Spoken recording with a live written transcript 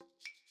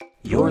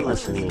You're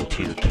listening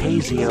to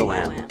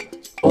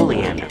KZOM,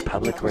 Oleander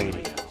Public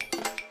Radio.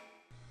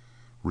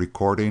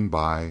 Recording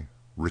by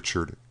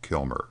Richard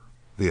Kilmer.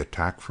 The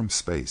Attack from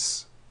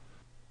Space.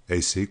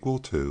 A sequel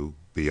to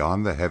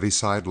Beyond the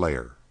Heaviside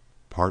Layer,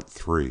 Part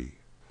 3,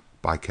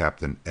 by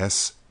Captain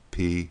S.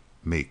 P.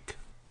 Meek.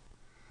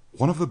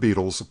 One of the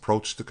beetles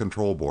approached the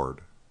control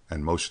board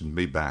and motioned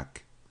me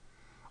back.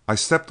 I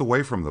stepped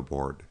away from the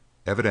board.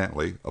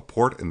 Evidently, a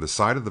port in the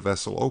side of the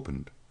vessel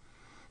opened,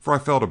 for I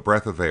felt a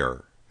breath of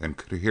air and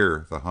could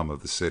hear the hum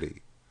of the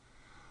city.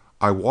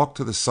 I walked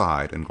to the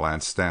side and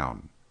glanced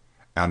down,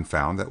 and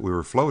found that we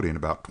were floating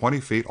about 20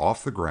 feet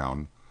off the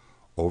ground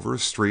over a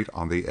street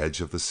on the edge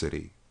of the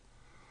city.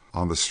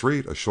 On the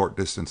street, a short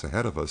distance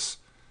ahead of us,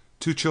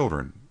 two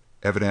children,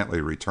 evidently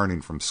returning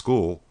from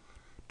school,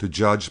 to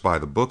judge by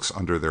the books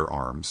under their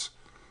arms,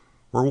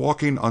 were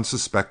walking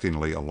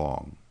unsuspectingly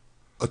along.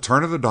 A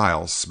turn of the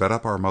dial sped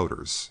up our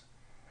motors,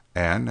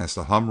 and as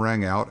the hum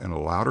rang out in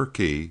a louder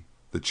key,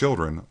 the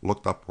children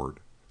looked upward.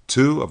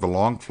 Two of the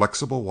long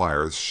flexible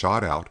wires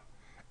shot out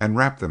and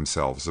wrapped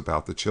themselves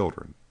about the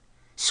children.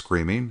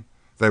 Screaming,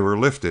 they were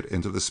lifted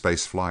into the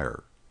space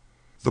flyer.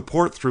 The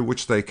port through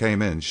which they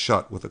came in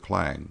shut with a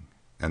clang,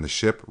 and the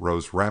ship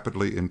rose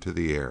rapidly into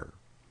the air.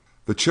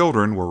 The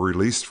children were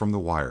released from the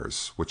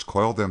wires, which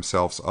coiled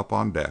themselves up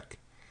on deck,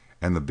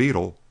 and the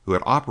beetle who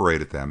had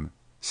operated them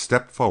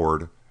stepped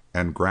forward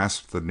and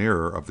grasped the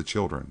nearer of the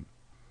children,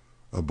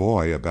 a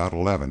boy about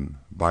 11,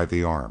 by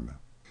the arm.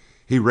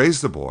 He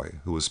raised the boy,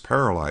 who was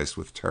paralyzed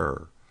with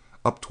terror,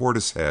 up toward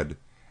his head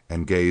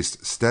and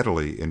gazed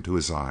steadily into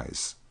his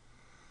eyes.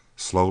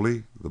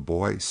 Slowly the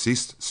boy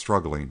ceased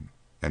struggling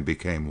and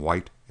became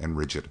white and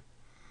rigid.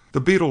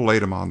 The beetle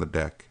laid him on the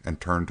deck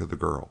and turned to the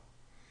girl.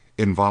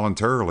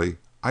 Involuntarily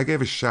I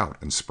gave a shout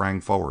and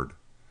sprang forward,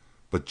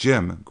 but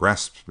Jim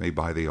grasped me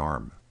by the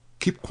arm.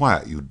 "Keep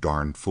quiet, you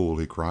darn fool,"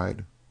 he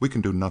cried. "We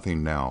can do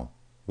nothing now.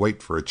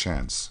 Wait for a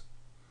chance."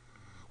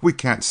 "We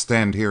can't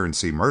stand here and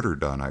see murder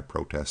done," I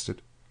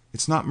protested.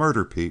 "It's not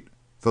murder, Pete.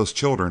 Those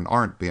children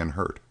aren't being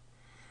hurt.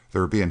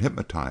 They're being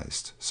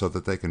hypnotized so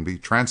that they can be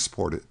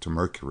transported to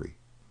Mercury."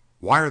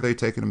 "Why are they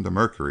taking them to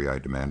Mercury?" I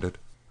demanded.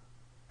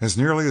 "As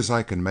nearly as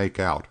I can make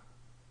out,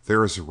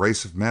 there is a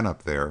race of men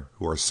up there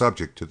who are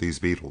subject to these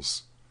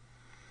beetles.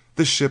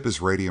 This ship is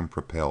radium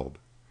propelled,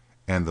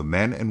 and the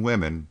men and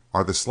women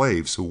are the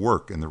slaves who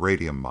work in the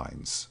radium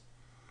mines.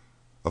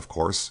 Of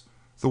course,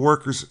 the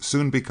workers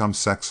soon become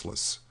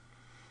sexless,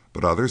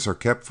 but others are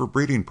kept for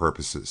breeding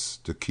purposes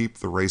to keep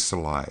the race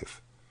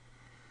alive.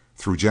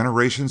 Through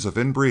generations of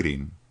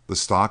inbreeding, the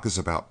stock is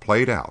about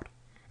played out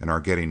and are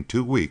getting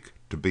too weak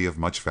to be of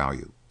much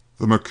value.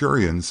 The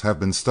Mercurians have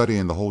been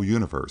studying the whole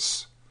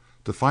universe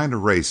to find a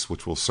race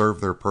which will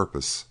serve their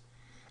purpose,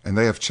 and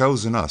they have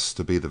chosen us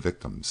to be the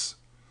victims.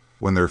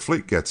 When their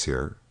fleet gets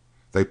here,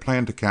 they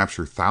plan to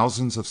capture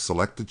thousands of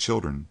selected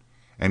children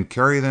and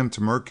carry them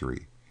to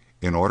Mercury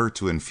in order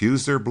to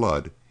infuse their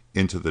blood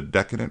into the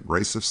decadent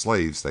race of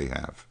slaves they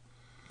have.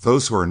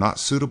 Those who are not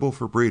suitable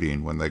for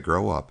breeding when they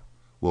grow up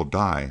will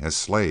die as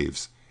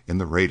slaves in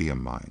the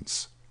radium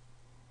mines."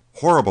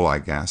 "Horrible!" I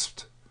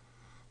gasped.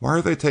 "Why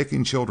are they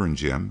taking children,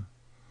 Jim?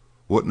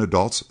 Wouldn't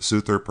adults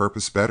suit their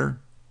purpose better?"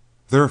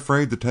 "They're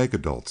afraid to take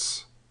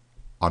adults.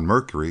 On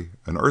Mercury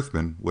an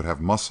Earthman would have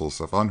muscles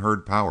of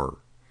unheard power,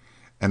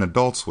 and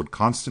adults would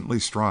constantly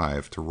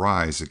strive to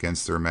rise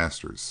against their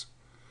masters.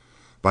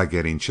 By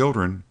getting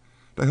children,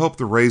 they hope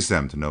to raise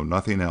them to know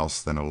nothing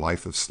else than a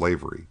life of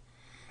slavery,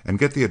 and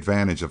get the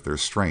advantage of their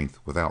strength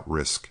without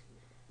risk.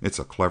 It's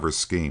a clever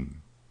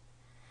scheme."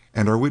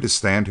 "And are we to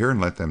stand here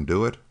and let them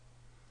do it?"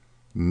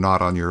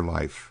 "Not on your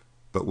life,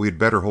 but we'd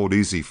better hold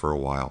easy for a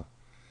while.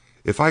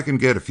 If I can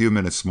get a few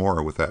minutes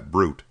more with that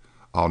brute,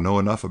 I'll know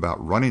enough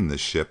about running this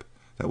ship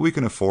that we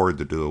can afford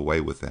to do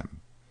away with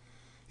them.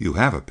 You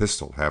have a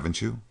pistol,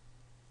 haven't you?"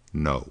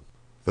 "No."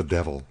 "The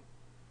devil!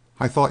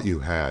 I thought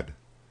you had.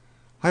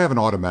 I have an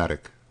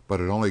automatic, but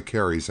it only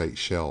carries 8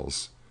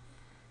 shells.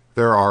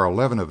 There are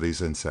 11 of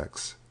these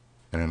insects,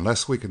 and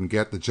unless we can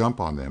get the jump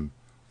on them,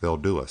 they'll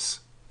do us."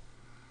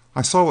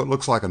 I saw what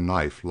looks like a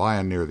knife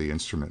lying near the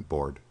instrument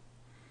board.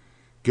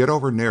 "Get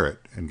over near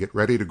it and get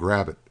ready to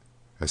grab it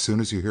as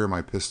soon as you hear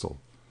my pistol.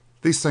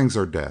 These things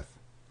are death,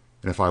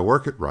 and if I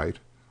work it right,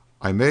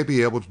 I may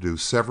be able to do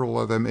several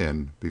of them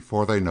in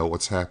before they know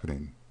what's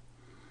happening.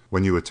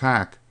 When you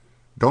attack,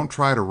 don't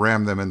try to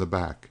ram them in the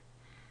back.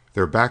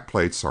 Their back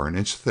plates are an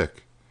inch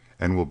thick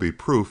and will be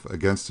proof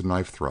against a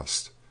knife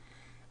thrust.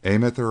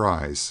 Aim at their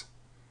eyes.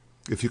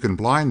 If you can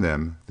blind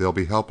them, they'll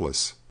be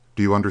helpless.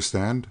 Do you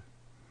understand?"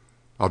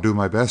 "I'll do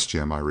my best,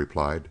 Jim," I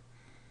replied.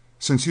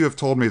 "Since you have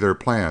told me their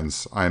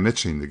plans, I am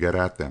itching to get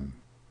at them."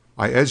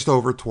 I edged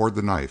over toward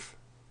the knife,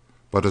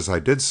 but as I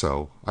did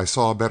so, I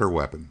saw a better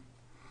weapon.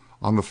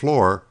 On the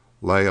floor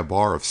lay a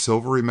bar of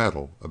silvery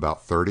metal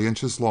about 30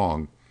 inches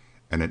long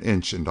and an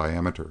inch in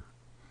diameter.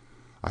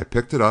 I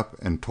picked it up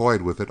and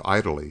toyed with it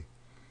idly,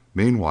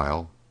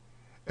 meanwhile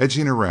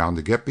edging around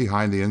to get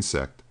behind the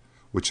insect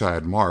which I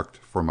had marked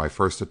for my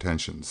first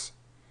attentions.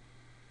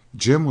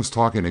 Jim was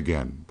talking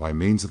again by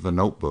means of the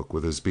notebook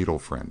with his beetle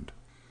friend.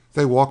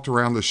 They walked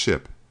around the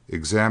ship,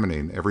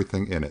 examining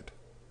everything in it.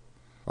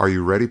 "Are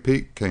you ready,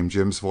 Pete?" came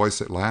Jim's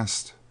voice at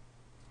last.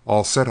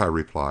 "All set," I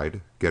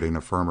replied, getting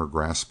a firmer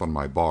grasp on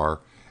my bar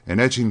and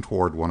edging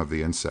toward one of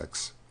the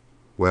insects.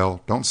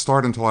 "Well, don't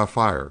start until I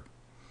fire.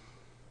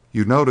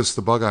 You notice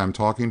the bug I am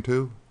talking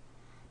to?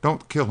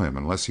 Don't kill him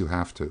unless you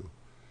have to.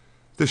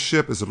 This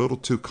ship is a little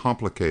too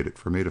complicated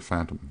for me to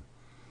fathom,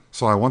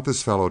 so I want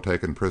this fellow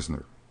taken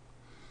prisoner.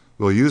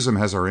 We'll use him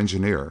as our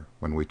engineer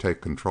when we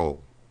take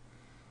control."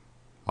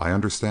 "I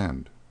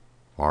understand.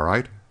 All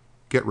right,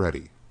 get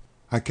ready."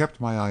 I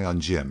kept my eye on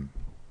Jim.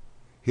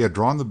 He had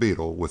drawn the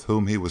beetle with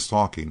whom he was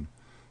talking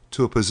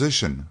to a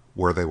position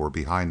where they were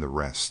behind the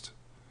rest.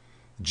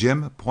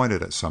 Jim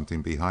pointed at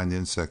something behind the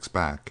insect's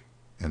back,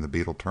 and the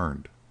beetle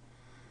turned.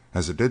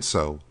 As it did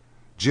so,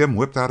 Jim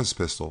whipped out his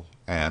pistol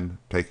and,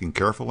 taking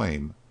careful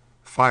aim,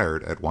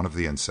 fired at one of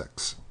the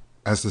insects.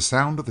 As the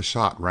sound of the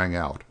shot rang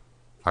out,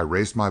 I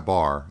raised my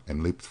bar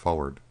and leaped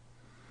forward.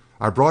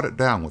 I brought it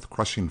down with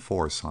crushing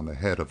force on the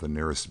head of the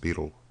nearest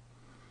beetle.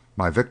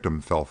 My victim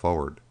fell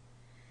forward,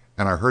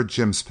 and I heard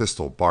Jim's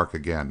pistol bark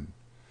again,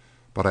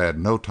 but I had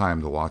no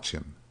time to watch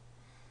him.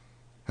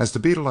 As the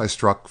beetle I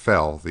struck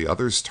fell, the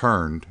others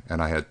turned,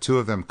 and I had two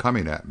of them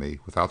coming at me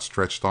with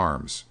outstretched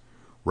arms,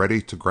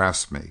 ready to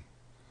grasp me.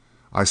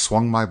 I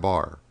swung my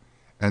bar,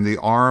 and the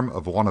arm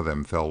of one of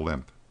them fell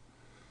limp,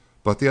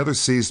 but the other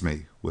seized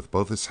me with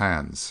both its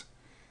hands,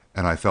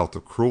 and I felt the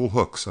cruel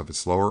hooks of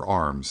its lower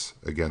arms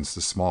against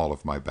the small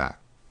of my back.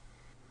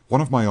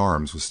 One of my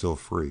arms was still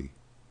free.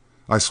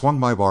 I swung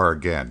my bar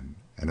again,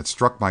 and it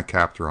struck my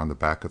captor on the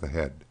back of the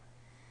head.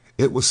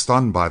 It was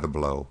stunned by the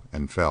blow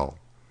and fell.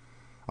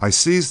 I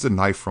seized the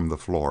knife from the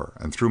floor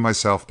and threw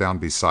myself down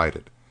beside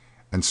it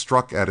and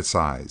struck at its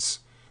eyes,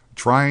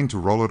 trying to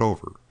roll it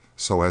over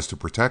so as to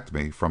protect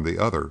me from the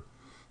other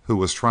who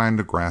was trying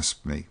to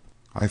grasp me.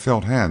 I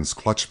felt hands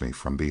clutch me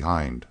from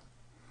behind.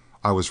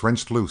 I was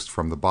wrenched loose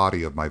from the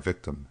body of my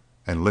victim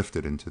and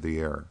lifted into the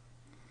air.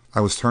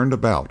 I was turned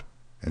about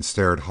and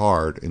stared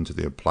hard into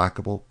the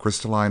implacable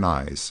crystalline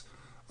eyes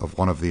of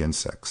one of the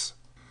insects.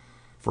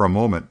 For a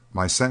moment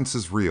my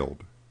senses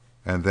reeled,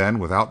 and then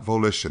without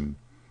volition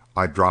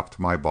I dropped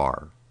my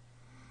bar.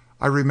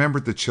 I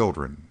remembered the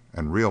children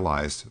and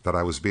realized that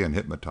I was being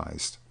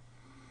hypnotized.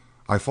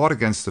 I fought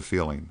against the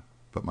feeling,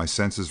 but my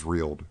senses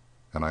reeled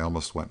and I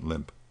almost went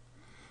limp,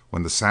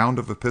 when the sound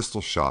of a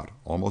pistol shot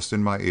almost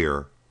in my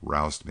ear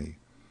roused me.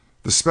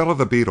 The spell of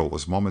the beetle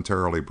was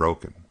momentarily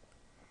broken.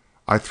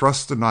 I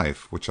thrust the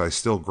knife which I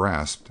still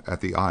grasped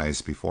at the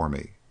eyes before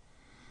me.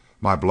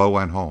 My blow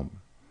went home,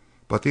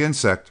 but the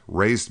insect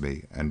raised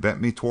me and bent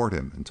me toward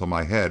him until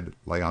my head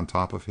lay on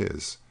top of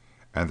his,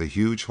 and the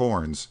huge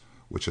horns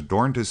which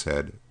adorned his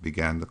head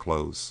began to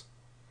close.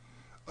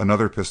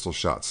 Another pistol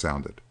shot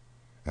sounded,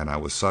 and I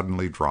was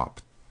suddenly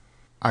dropped.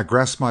 I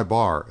grasped my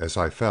bar as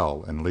I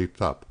fell and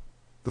leaped up.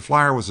 The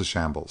flyer was a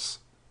shambles.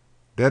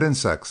 Dead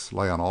insects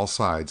lay on all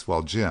sides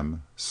while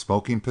Jim,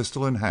 smoking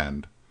pistol in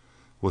hand,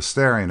 was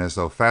staring as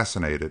though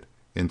fascinated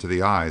into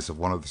the eyes of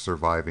one of the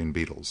surviving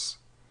beetles.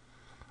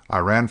 I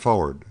ran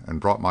forward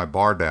and brought my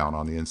bar down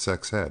on the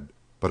insect's head,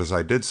 but as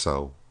I did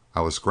so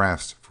I was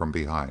grasped from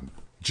behind.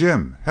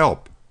 "Jim,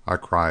 help!" I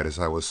cried as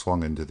I was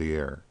swung into the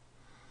air.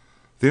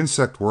 The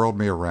insect whirled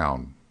me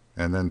around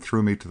and then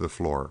threw me to the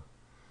floor.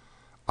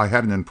 I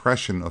had an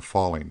impression of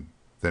falling,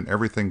 then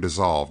everything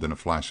dissolved in a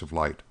flash of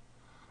light.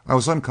 I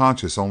was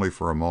unconscious only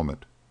for a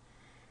moment,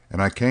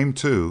 and I came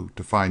to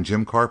find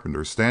Jim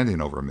Carpenter standing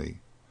over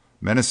me,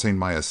 menacing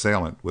my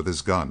assailant with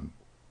his gun.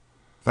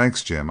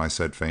 "Thanks, Jim," I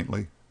said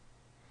faintly.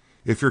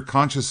 "If you're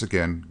conscious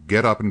again,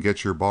 get up and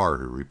get your bar,"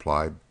 he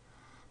replied.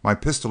 "My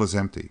pistol is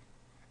empty,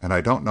 and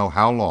I don't know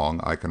how long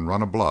I can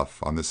run a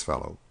bluff on this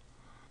fellow."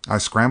 I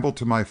scrambled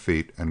to my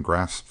feet and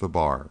grasped the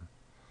bar.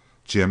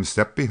 Jim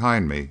stepped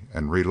behind me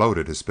and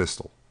reloaded his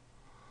pistol.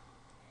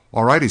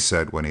 "All right," he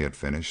said when he had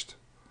finished.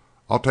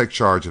 "I'll take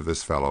charge of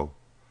this fellow.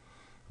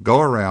 Go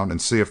around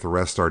and see if the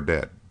rest are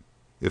dead.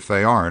 If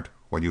they aren't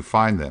when you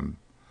find them,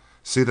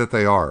 see that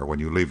they are when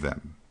you leave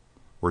them.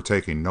 We're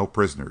taking no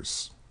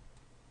prisoners."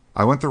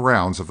 I went the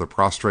rounds of the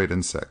prostrate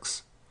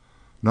insects.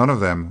 None of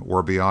them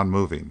were beyond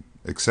moving,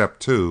 except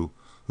two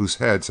whose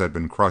heads had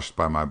been crushed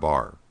by my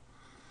bar.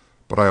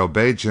 But I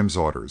obeyed Jim's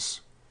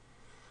orders.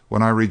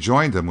 When I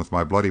rejoined him with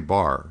my bloody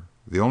bar,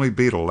 the only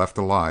beetle left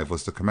alive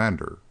was the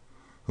commander,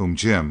 whom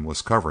Jim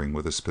was covering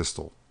with his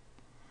pistol.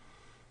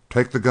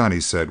 "Take the gun," he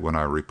said when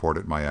I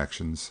reported my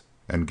actions,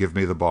 "and give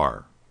me the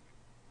bar."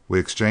 We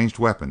exchanged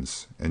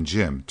weapons, and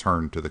Jim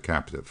turned to the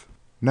captive.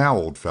 "Now,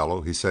 old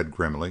fellow," he said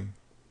grimly,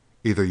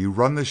 "either you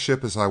run this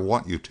ship as I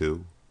want you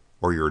to,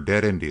 or you're a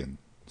dead Indian.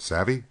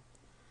 Savvy?"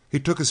 He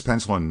took his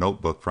pencil and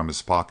notebook from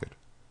his pocket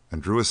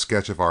and drew a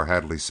sketch of our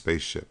Hadley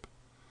spaceship.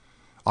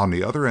 On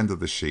the other end of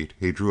the sheet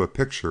he drew a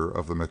picture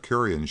of the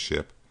Mercurian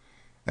ship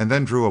and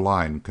then drew a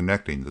line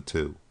connecting the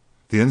two.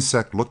 The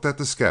insect looked at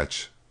the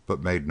sketch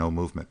but made no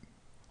movement.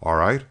 "All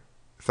right,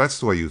 if that's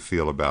the way you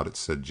feel about it,"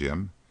 said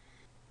Jim.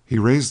 He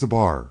raised the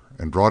bar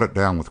and brought it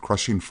down with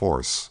crushing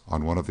force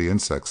on one of the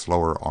insect's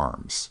lower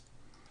arms.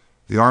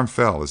 The arm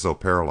fell as though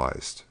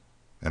paralyzed,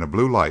 and a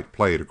blue light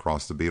played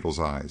across the beetle's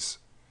eyes.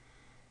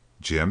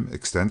 Jim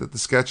extended the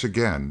sketch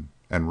again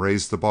and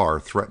raised the bar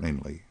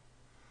threateningly.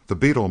 The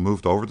beetle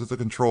moved over to the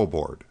control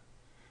board,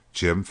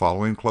 Jim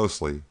following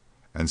closely,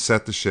 and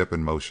set the ship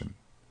in motion.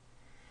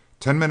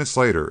 10 minutes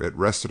later it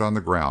rested on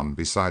the ground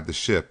beside the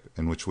ship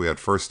in which we had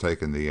first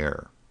taken the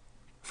air.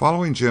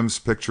 Following Jim's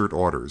pictured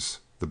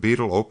orders, the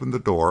beetle opened the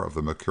door of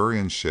the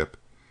Mercurian ship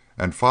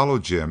and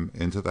followed Jim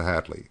into the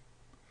Hadley.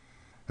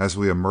 As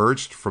we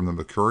emerged from the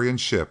Mercurian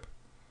ship,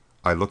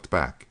 I looked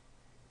back.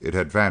 It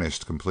had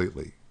vanished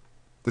completely.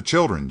 "The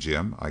children,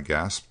 Jim," I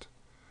gasped.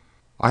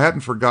 "I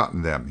hadn't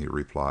forgotten them," he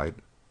replied,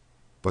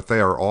 "but they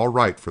are all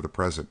right for the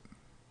present.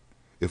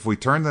 If we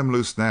turned them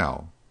loose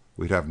now,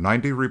 we'd have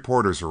 90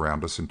 reporters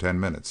around us in 10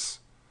 minutes.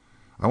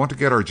 I want to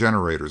get our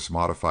generators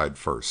modified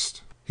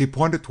first." He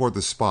pointed toward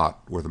the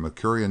spot where the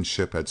Mercurian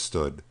ship had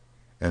stood,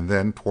 and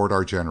then toward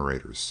our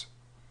generators.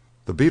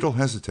 The beetle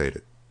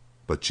hesitated,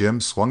 but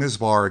Jim swung his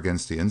bar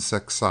against the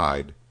insect's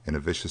side in a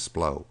vicious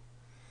blow.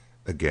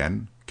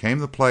 Again came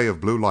the play of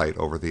blue light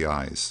over the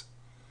eyes.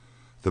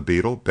 The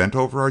beetle bent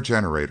over our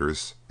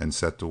generators and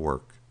set to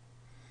work.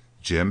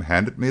 Jim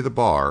handed me the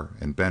bar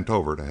and bent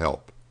over to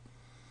help.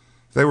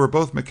 They were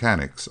both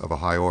mechanics of a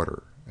high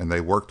order, and they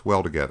worked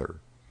well together.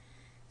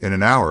 In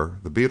an hour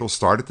the beetle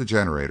started the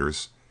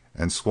generators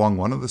and swung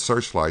one of the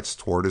searchlights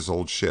toward his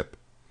old ship.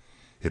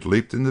 It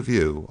leaped into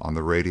view on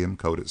the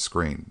radium-coated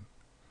screen.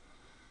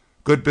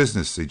 "Good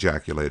business,"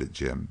 ejaculated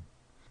Jim.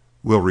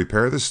 "We'll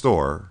repair the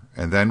store,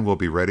 and then we'll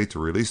be ready to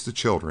release the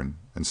children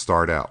and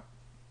start out."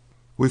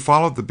 We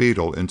followed the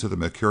beetle into the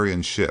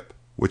Mercurian ship,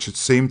 which it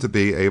seemed to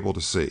be able to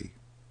see.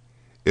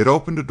 It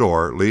opened a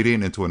door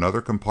leading into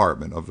another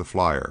compartment of the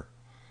flyer,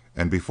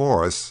 and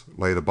before us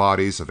lay the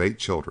bodies of 8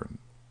 children.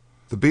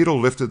 The beetle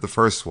lifted the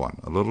first one,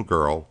 a little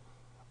girl,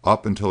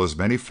 up until his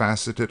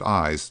many-faceted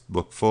eyes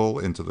looked full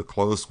into the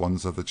closed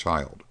ones of the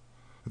child.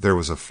 There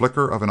was a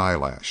flicker of an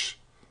eyelash,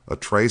 a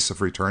trace of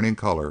returning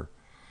color,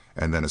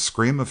 and then a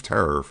scream of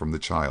terror from the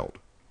child.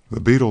 The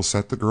beetle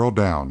set the girl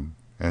down,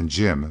 and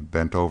Jim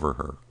bent over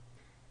her.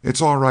 "It's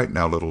all right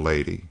now, little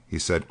lady," he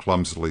said,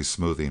 clumsily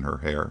smoothing her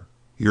hair.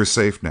 "You're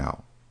safe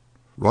now.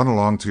 Run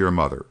along to your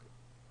mother.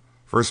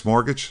 First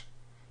Mortgage,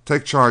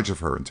 take charge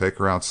of her and take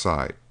her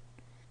outside.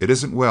 It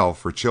isn't well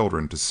for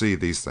children to see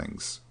these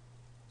things."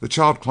 The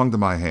child clung to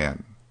my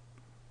hand.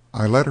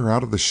 I led her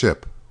out of the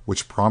ship,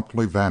 which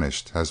promptly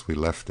vanished as we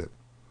left it.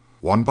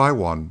 One by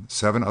one,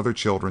 7 other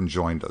children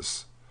joined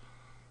us.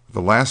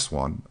 The last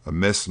one, a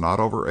miss not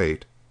over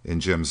 8, in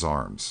Jim's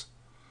arms.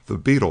 The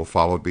beetle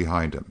followed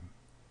behind him.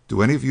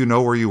 "Do any of you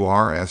know where you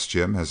are?" asked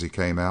Jim as he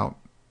came out.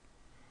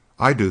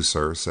 "I do,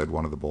 sir," said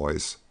one of the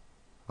boys.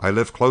 "I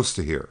live close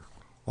to here."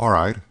 "All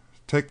right.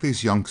 Take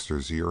these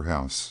youngsters to your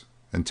house,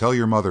 and tell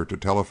your mother to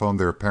telephone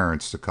their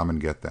parents to come and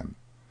get them.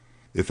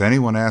 If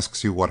anyone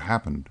asks you what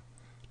happened,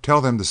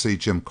 tell them to see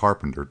Jim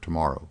Carpenter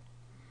tomorrow.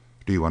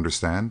 Do you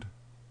understand?"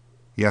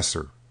 "Yes,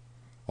 sir."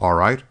 "All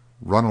right.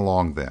 Run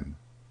along then.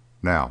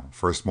 Now,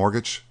 First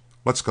Mortgage,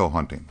 let's go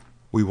hunting."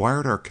 We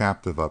wired our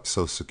captive up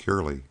so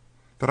securely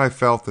that I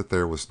felt that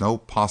there was no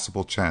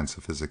possible chance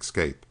of his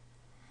escape.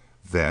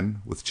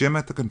 Then, with Jim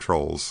at the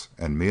controls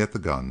and me at the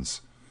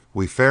guns,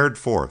 we fared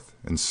forth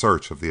in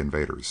search of the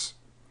invaders.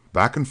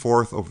 Back and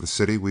forth over the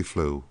city we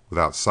flew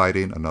without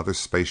sighting another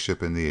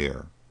spaceship in the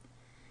air.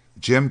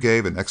 Jim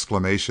gave an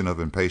exclamation of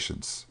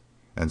impatience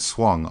and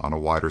swung on a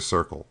wider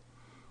circle,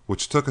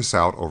 which took us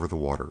out over the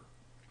water.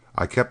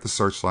 I kept the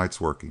searchlights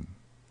working.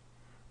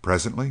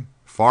 Presently,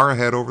 far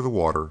ahead over the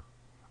water,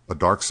 a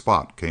dark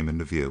spot came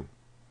into view.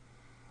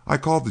 I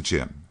called to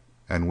Jim,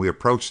 and we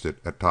approached it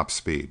at top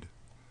speed.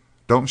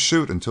 "Don't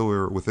shoot until we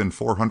are within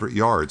 400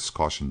 yards,"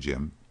 cautioned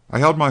Jim. I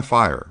held my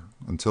fire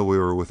until we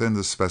were within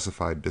the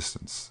specified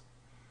distance.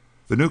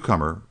 The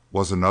newcomer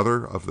was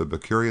another of the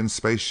Mercurian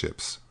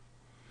spaceships.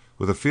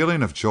 With a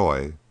feeling of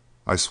joy,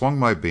 I swung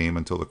my beam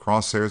until the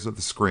crosshairs of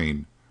the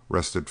screen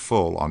rested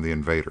full on the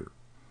invader.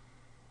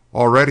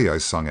 "All ready," I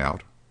sung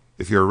out.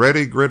 "If you're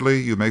ready,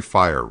 Gridley, you may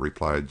fire,"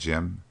 replied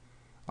Jim.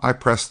 I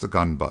pressed the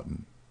gun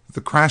button.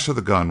 The crash of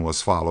the gun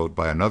was followed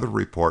by another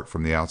report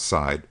from the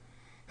outside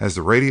as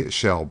the radiant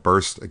shell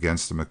burst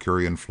against the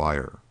Mercurian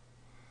flyer.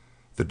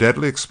 The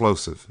deadly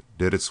explosive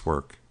did its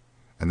work,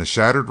 and the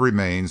shattered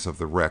remains of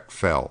the wreck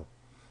fell,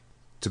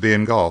 to be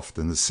engulfed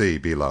in the sea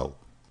below.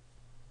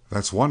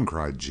 "That's one,"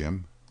 cried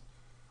Jim.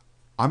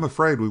 "I'm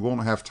afraid we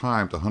won't have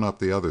time to hunt up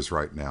the others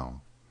right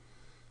now.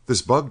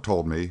 This bug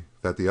told me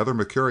that the other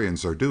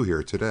Mercurians are due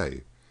here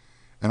today,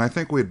 and I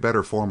think we had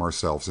better form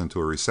ourselves into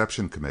a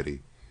reception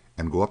committee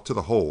and go up to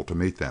the hole to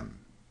meet them."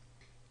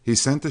 He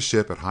sent the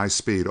ship at high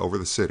speed over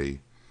the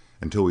city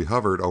until we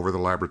hovered over the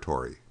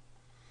laboratory.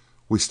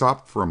 We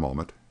stopped for a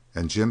moment,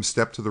 and Jim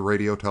stepped to the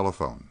radio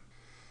telephone.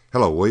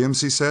 "Hello,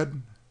 Williams," he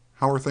said.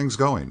 "How are things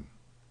going?"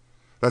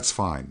 "That's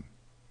fine."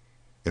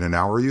 "In an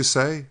hour, you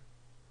say?"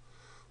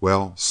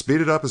 "Well,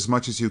 speed it up as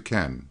much as you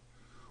can.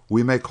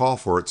 We may call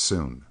for it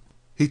soon."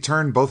 He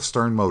turned both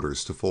stern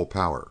motors to full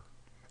power,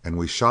 and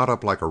we shot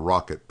up like a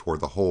rocket toward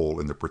the hole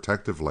in the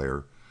protective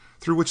layer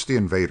through which the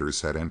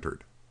invaders had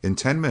entered. In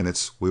 10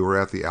 minutes we were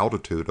at the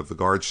altitude of the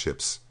guard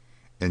ships,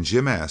 and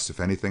Jim asked if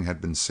anything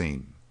had been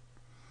seen.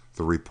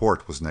 The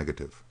report was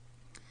negative.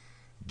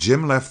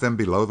 Jim left them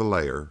below the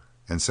layer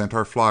and sent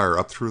our flyer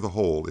up through the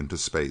hole into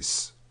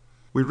space.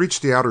 We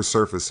reached the outer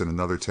surface in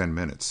another 10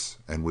 minutes,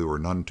 and we were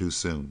none too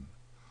soon.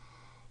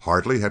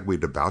 Hardly had we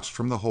debouched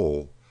from the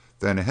hole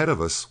than ahead of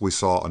us we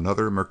saw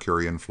another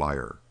Mercurian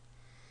flyer.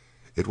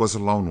 It was a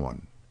lone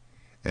one,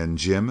 and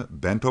Jim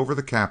bent over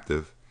the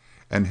captive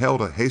and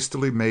held a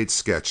hastily made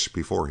sketch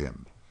before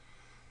him.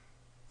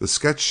 The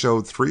sketch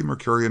showed 3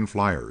 Mercurian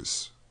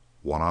flyers,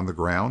 one on the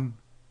ground,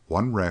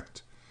 one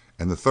wrecked,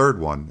 and the third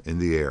one in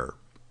the air.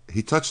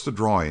 He touched the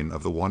drawing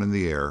of the one in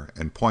the air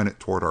and pointed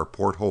toward our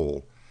port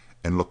hole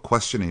and looked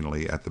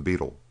questioningly at the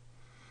beetle.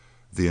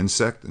 The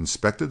insect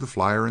inspected the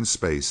flyer in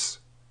space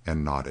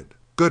and nodded.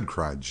 "Good!"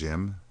 cried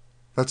Jim.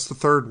 "That's the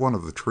third one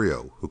of the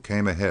trio who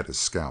came ahead as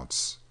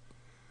scouts.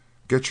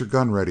 Get your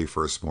gun ready,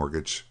 First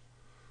Mortgage.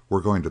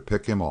 We're going to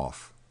pick him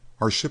off."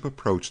 Our ship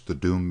approached the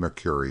doomed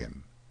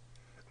Mercurian.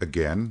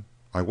 Again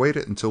I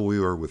waited until we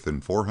were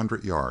within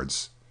 400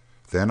 yards,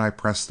 then I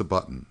pressed the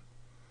button,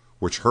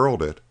 which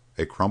hurled it,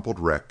 a crumpled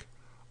wreck,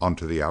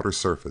 onto the outer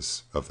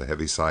surface of the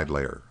heaviside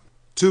layer.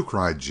 "Two!"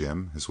 cried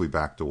Jim as we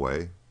backed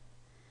away.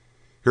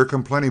 "Here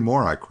come plenty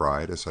more!" I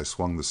cried as I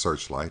swung the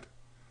searchlight.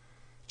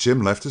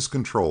 Jim left his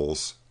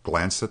controls,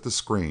 glanced at the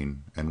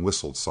screen, and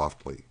whistled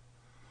softly.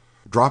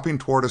 Dropping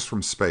toward us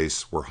from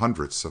space were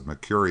hundreds of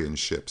Mercurian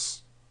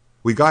ships.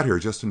 "We got here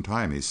just in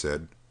time," he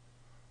said.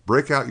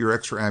 "Break out your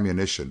extra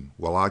ammunition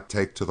while I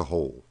take to the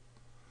hole.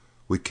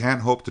 We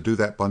can't hope to do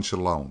that bunch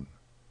alone,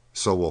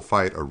 so we'll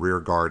fight a rear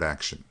guard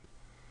action."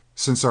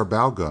 Since our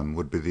bow gun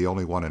would be the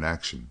only one in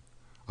action,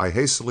 I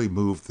hastily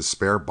moved the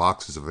spare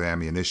boxes of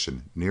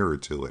ammunition nearer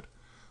to it,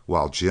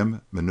 while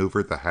Jim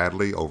maneuvered the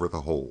Hadley over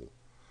the hole.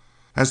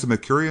 As the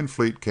Mercurian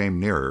fleet came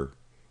nearer,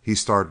 he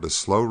started a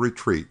slow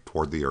retreat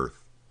toward the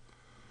earth.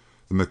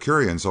 The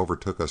Mercurians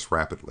overtook us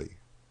rapidly.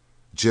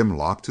 Jim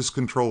locked his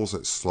controls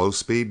at slow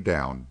speed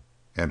down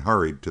and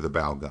hurried to the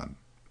bow gun.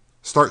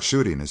 "Start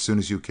shooting as soon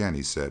as you can,"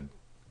 he said.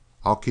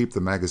 "I'll keep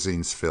the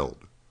magazines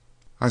filled."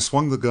 I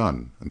swung the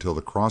gun until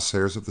the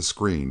crosshairs of the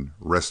screen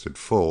rested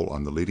full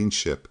on the leading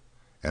ship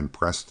and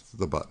pressed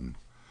the button.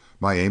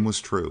 My aim was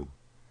true,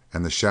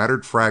 and the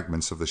shattered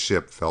fragments of the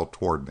ship fell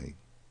toward me.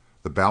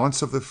 The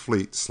balance of the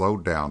fleet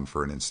slowed down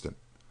for an instant.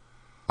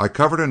 I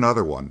covered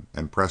another one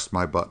and pressed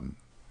my button.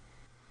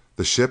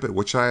 The ship at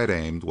which I had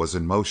aimed was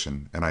in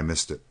motion and I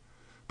missed it,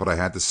 but I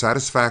had the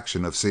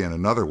satisfaction of seeing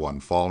another one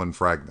fall in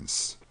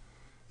fragments.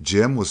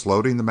 Jim was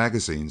loading the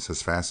magazines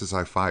as fast as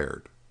I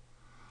fired.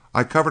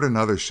 I covered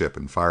another ship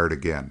and fired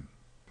again.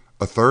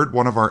 A third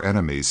one of our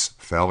enemies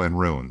fell in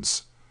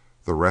ruins.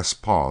 The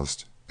rest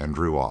paused and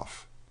drew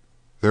off.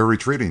 "They're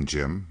retreating,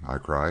 Jim," I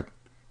cried.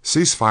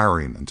 "Cease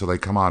firing until they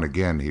come on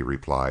again," he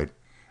replied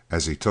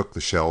as he took the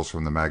shells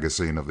from the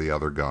magazine of the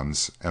other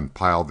guns and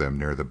piled them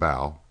near the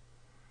bow.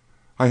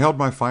 I held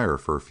my fire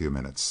for a few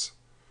minutes.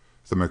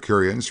 The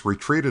Mercurians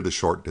retreated a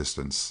short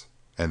distance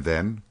and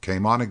then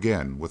came on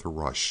again with a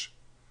rush.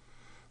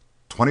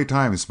 20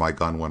 times my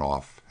gun went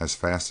off as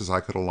fast as I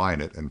could align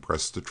it and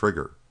press the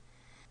trigger,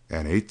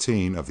 and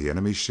 18 of the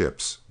enemy's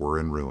ships were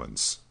in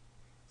ruins.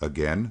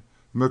 Again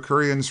the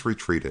Mercurians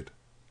retreated.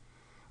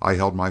 I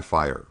held my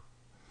fire.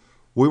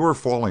 We were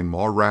falling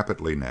more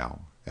rapidly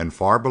now, and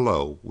far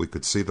below we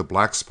could see the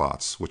black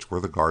spots which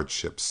were the guard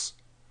ships.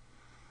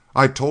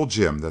 I told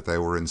Jim that they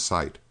were in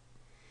sight.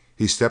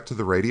 He stepped to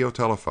the radio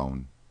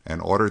telephone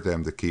and ordered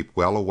them to keep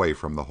well away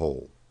from the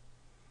hole.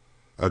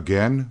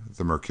 Again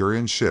the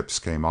Mercurian ships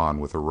came on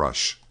with a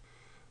rush,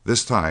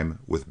 this time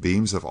with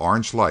beams of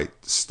orange light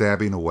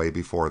stabbing away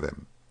before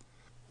them.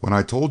 When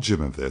I told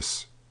Jim of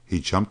this, he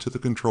jumped to the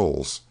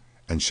controls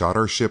and shot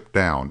our ship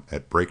down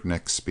at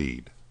breakneck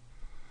speed.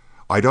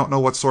 "I don't know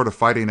what sort of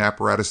fighting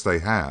apparatus they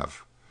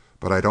have,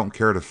 but I don't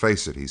care to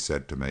face it," he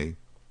said to me.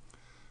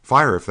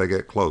 "Fire if they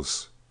get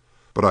close,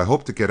 but I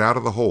hope to get out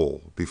of the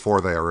hole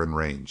before they are in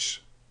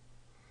range."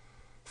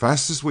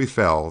 Fast as we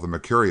fell, the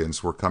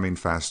Mercurians were coming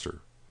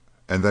faster,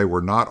 and they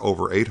were not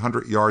over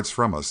 800 yards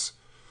from us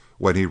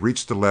when he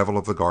reached the level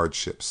of the guard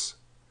ships.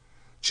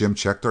 Jim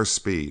checked our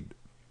speed.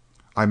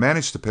 I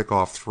managed to pick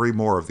off 3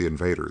 more of the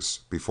invaders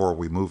before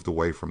we moved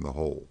away from the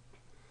hole.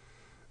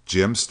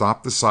 Jim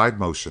stopped the side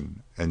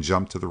motion and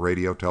jumped to the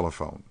radio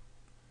telephone.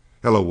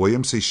 "Hello,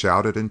 Williams," he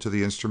shouted into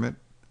the instrument.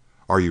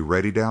 "Are you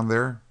ready down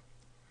there?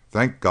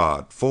 Thank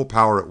God. Full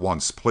power at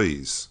once,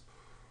 please.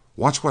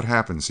 Watch what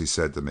happens," he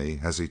said to me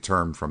as he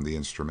turned from the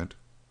instrument.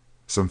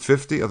 Some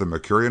 50 of the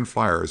Mercurian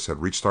flyers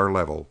had reached our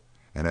level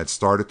and had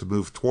started to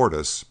move toward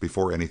us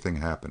before anything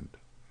happened.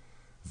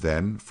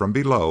 Then, from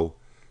below,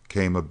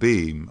 came a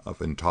beam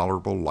of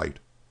intolerable light.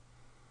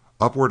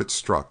 Upward it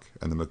struck,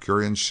 and the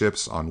Mercurian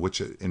ships on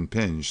which it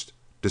impinged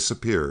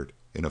disappeared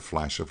in a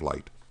flash of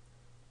light.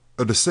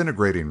 "A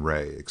disintegrating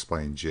ray,"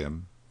 explained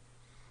Jim.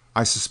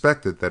 "I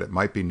suspected that it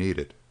might be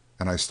needed,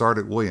 and I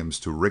started Williams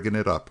to rigging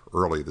it up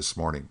early this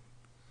morning.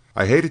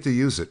 I hated to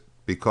use it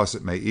because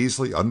it may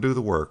easily undo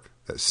the work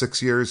that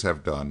 6 years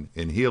have done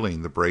in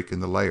healing the break in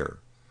the layer,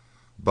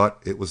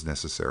 but it was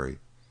necessary.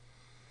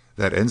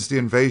 That ends the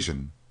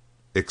invasion,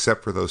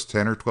 except for those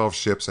 10 or 12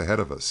 ships ahead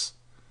of us.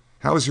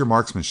 How is your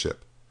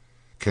marksmanship?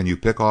 Can you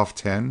pick off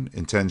 10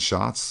 in 10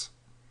 shots?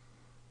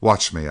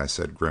 Watch me, I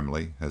said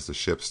grimly as the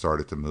ship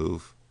started to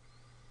move.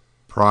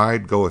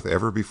 Pride goeth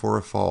ever before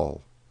a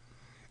fall.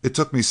 It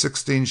took me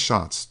 16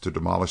 shots to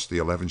demolish the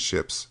 11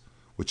 ships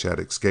which had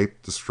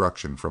escaped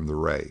destruction from the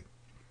ray.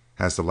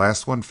 As the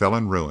last one fell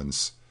in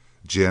ruins,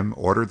 Jim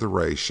ordered the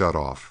ray shut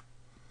off.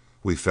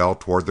 We fell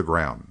toward the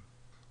ground.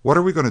 What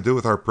are we going to do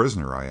with our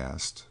prisoner? I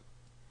asked.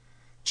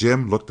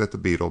 Jim looked at the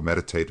beetle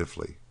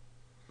meditatively.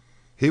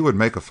 He would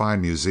make a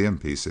fine museum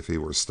piece if he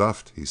were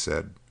stuffed, he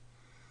said.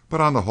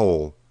 But on the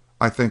whole,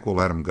 I think we'll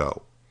let him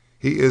go.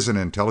 He is an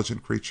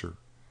intelligent creature,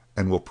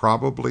 and will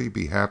probably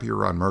be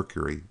happier on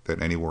Mercury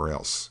than anywhere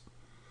else.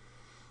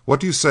 What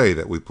do you say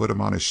that we put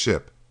him on his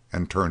ship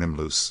and turn him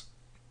loose?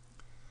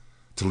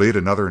 To lead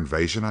another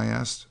invasion? I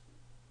asked.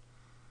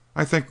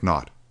 I think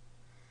not.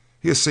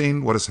 He has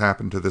seen what has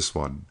happened to this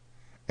one,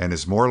 and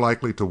is more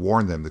likely to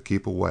warn them to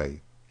keep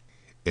away.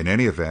 In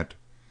any event,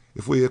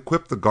 if we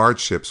equip the guard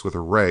ships with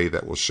a ray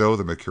that will show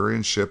the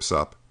Mercurian ships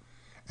up,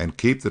 and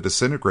keep the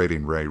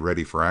disintegrating ray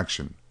ready for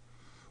action,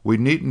 we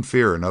needn't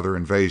fear another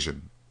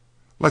invasion.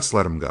 Let's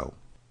let him go.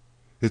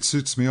 It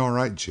suits me all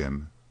right,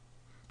 Jim,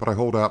 but I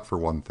hold out for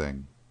one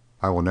thing.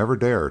 I will never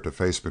dare to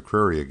face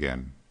McCreary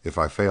again if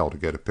I fail to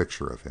get a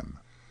picture of him.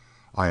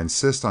 I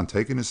insist on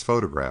taking his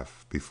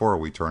photograph before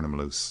we turn him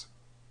loose.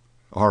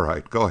 All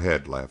right, go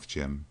ahead, laughed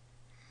Jim.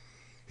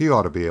 He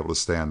ought to be able to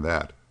stand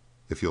that,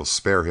 if you'll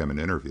spare him an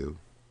interview.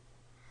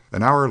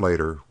 An hour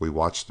later we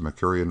watched the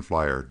Mercurian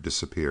flyer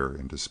disappear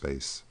into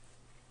space.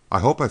 I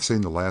hope I've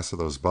seen the last of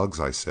those bugs,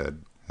 I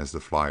said, as the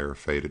flyer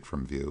faded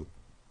from view.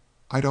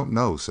 I don't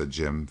know, said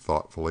Jim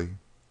thoughtfully.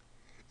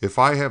 If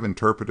I have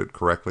interpreted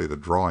correctly the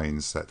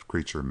drawings that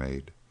creature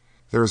made,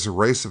 there is a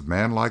race of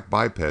man-like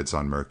bipeds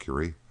on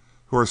Mercury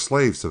who are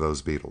slaves to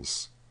those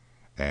beetles,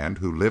 and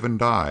who live and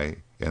die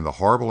in the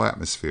horrible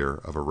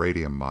atmosphere of a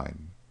radium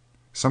mine.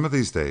 Some of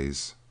these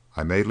days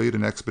I may lead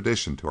an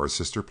expedition to our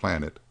sister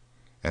planet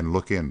and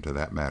look into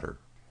that matter.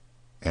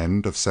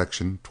 End of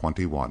section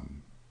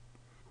 21.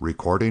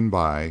 Recording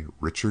by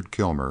Richard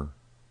Kilmer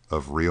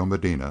of Rio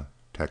Medina,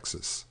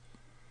 Texas.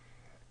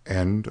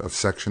 End of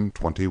section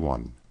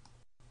 21.